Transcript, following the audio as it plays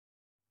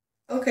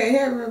Okay, hey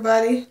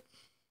everybody.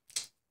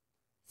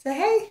 Say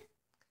hey.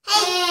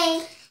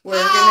 Hey.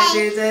 We're gonna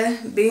do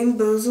the Being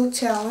Boozled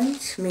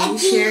challenge. Me, again.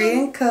 Sherry,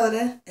 and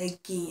Coda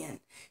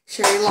again.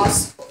 Sherry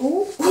lost.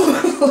 Ooh.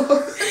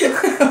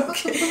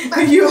 Okay.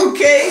 Are you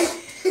okay?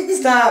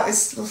 Stop.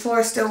 It's the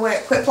floor's still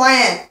wet. Quit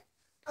playing.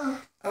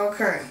 Oh.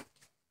 Okay.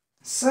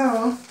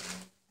 So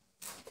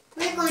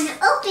we're going to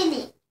open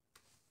it.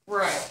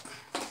 Right.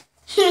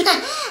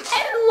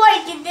 I don't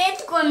like it.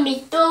 That's going to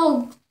be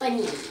so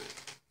funny.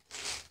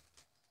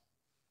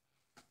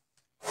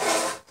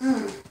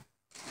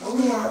 Oh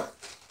yeah.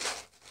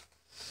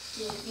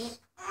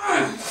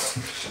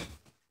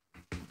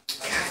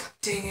 God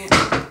dang it.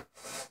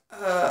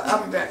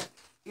 I'll be back.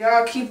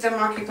 Y'all keep them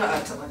occupied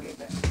until I get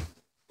back.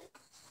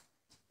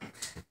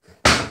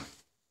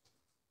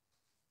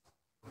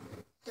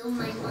 So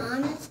my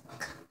mom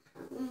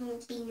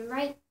is being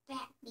right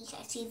back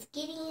because she's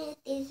getting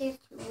a scissors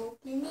to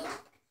open it.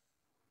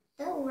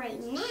 So right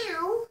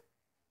now,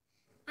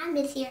 I'm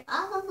just here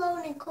all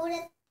alone and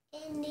Coda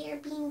and they're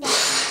being back.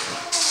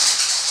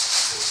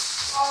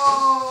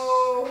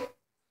 Oh.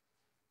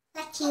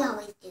 Like she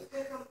always do.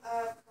 Pick them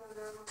up,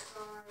 Coda. I'm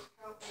sorry.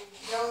 Help me.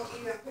 Don't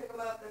even pick them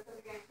up. That's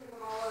the game. Pick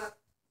them all up.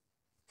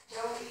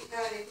 Don't eat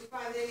none. If you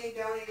find any,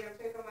 don't eat them.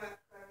 Pick them up,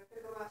 Coda.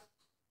 Pick them up.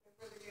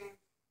 For the game.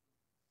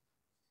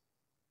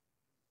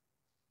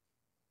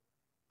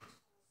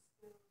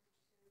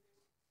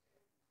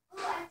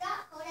 Oh, I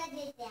thought Coda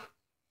did that.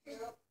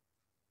 Yep.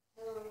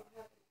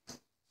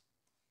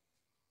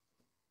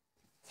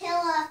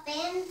 Tell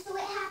fans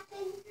what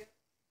happened. Yep.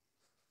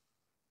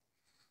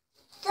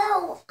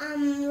 So,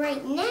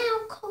 right now,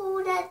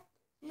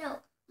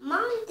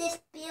 Mom just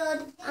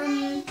spilled,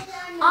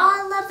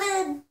 all of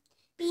the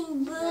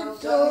Being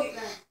Boozled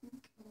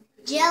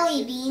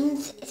jelly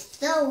beans,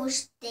 so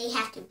they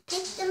have to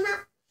pick them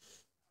up,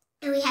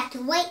 and we have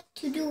to wait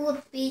to do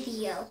a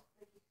video.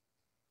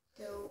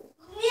 So,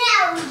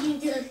 now we can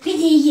do a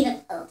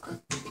video.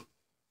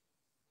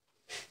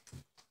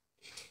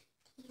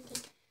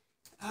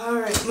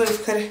 Alright,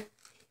 move, Cutter.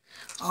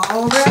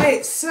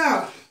 Alright,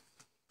 so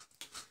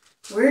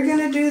we're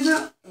gonna do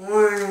the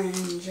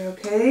orange,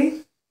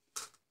 okay?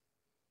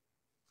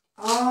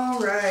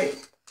 Alright.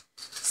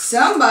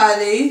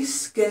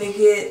 Somebody's gonna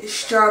get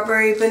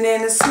strawberry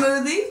banana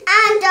smoothie.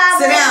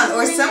 Sit down,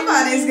 or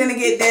somebody's gonna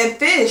get dead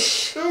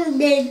fish.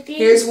 Dead fish.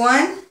 Here's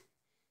one.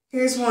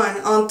 Here's one.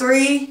 On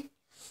 3,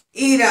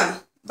 eat them.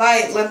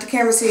 Bite. Let the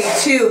camera see.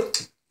 Chew.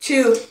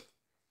 Chew.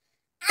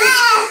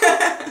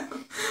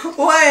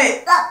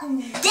 What?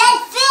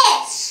 Dead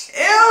fish.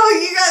 Ew,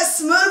 you got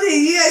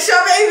smoothie. You got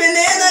strawberry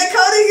banana.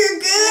 Coda, you're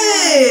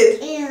good.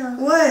 Ew.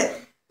 What?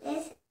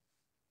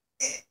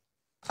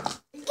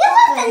 Give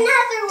us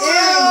another one.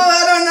 Ew,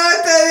 I don't know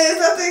what that is.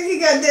 I think he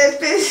got dead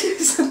fish or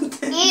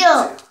something. Ew.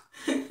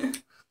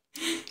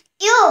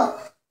 Ew.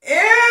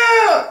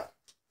 Ew.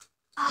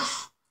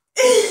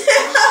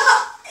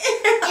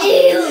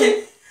 Ew.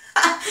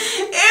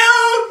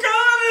 Ew,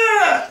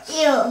 Coda.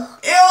 Ew.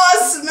 Ew, I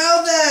smell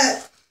that.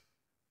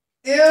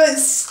 Ew, it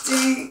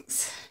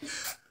stinks.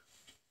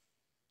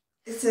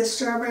 It's a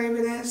strawberry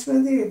banana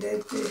smoothie or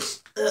dead fish?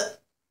 Ugh.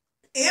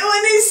 Ew,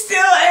 and he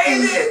still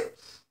ate it.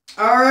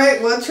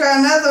 Alright, we'll try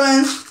another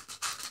one.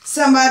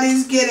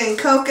 Somebody's getting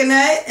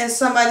coconut and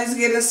somebody's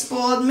getting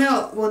spoiled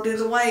milk. We'll do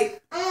the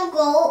white. I'm gonna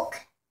go.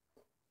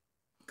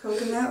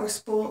 Coconut or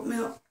spoiled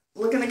milk.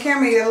 Look in the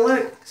camera, you gotta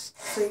look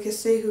so you can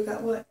see who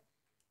got what.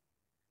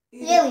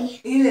 Really?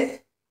 Eat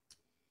it.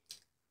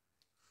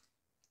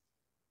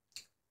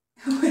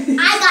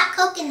 I got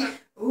coconut.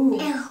 Ooh.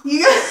 Ew. You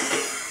got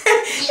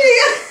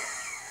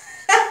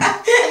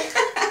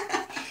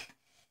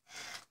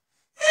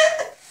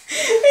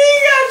he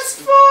got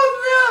spoiled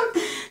milk.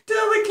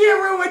 Tell the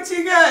camera what you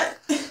got.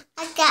 I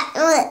got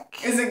milk.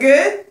 Is it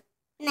good?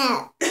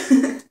 No.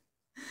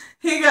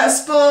 He got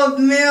spoiled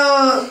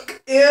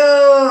milk.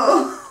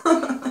 Ew.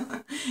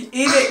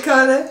 Eat it,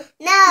 Coda.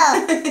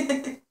 No.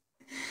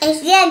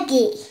 It's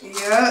yucky.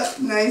 Yep.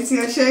 Now you see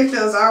how shake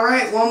those. All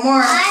right, one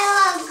more.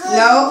 I want good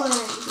Nope. one.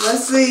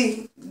 Let's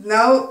see.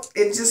 Nope.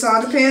 It just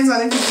all depends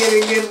on if you get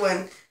a good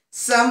one.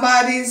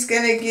 Somebody's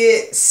gonna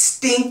get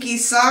stinky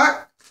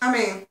sock.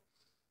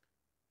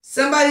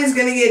 Somebody's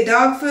gonna get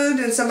dog food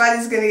and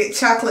somebody's gonna get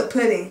chocolate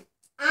pudding.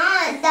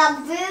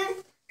 Dog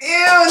food?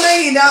 Ew, no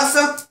you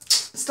don't.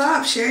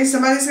 Stop, Sherry.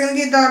 Somebody's gonna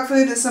get dog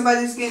food and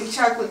somebody's getting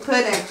chocolate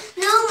pudding.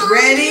 No, Mom,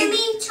 ready? give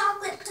me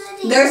chocolate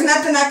pudding. There's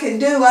nothing I can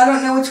do. I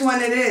don't know which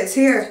one it is.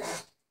 Here.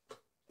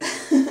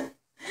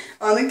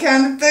 On the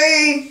count of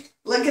 3.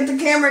 Look at the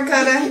camera,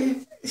 Coda.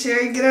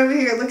 Sherry, get over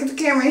here. Look at the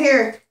camera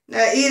here.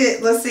 Now eat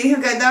it. Let's see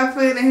who got dog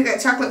food and who got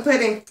chocolate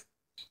pudding.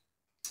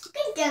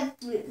 Get dog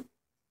food.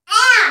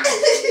 Ah!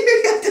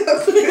 You got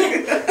dog food.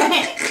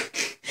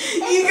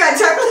 You got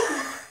chocolate.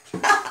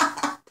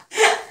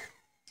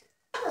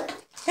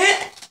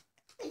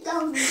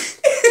 Dog food.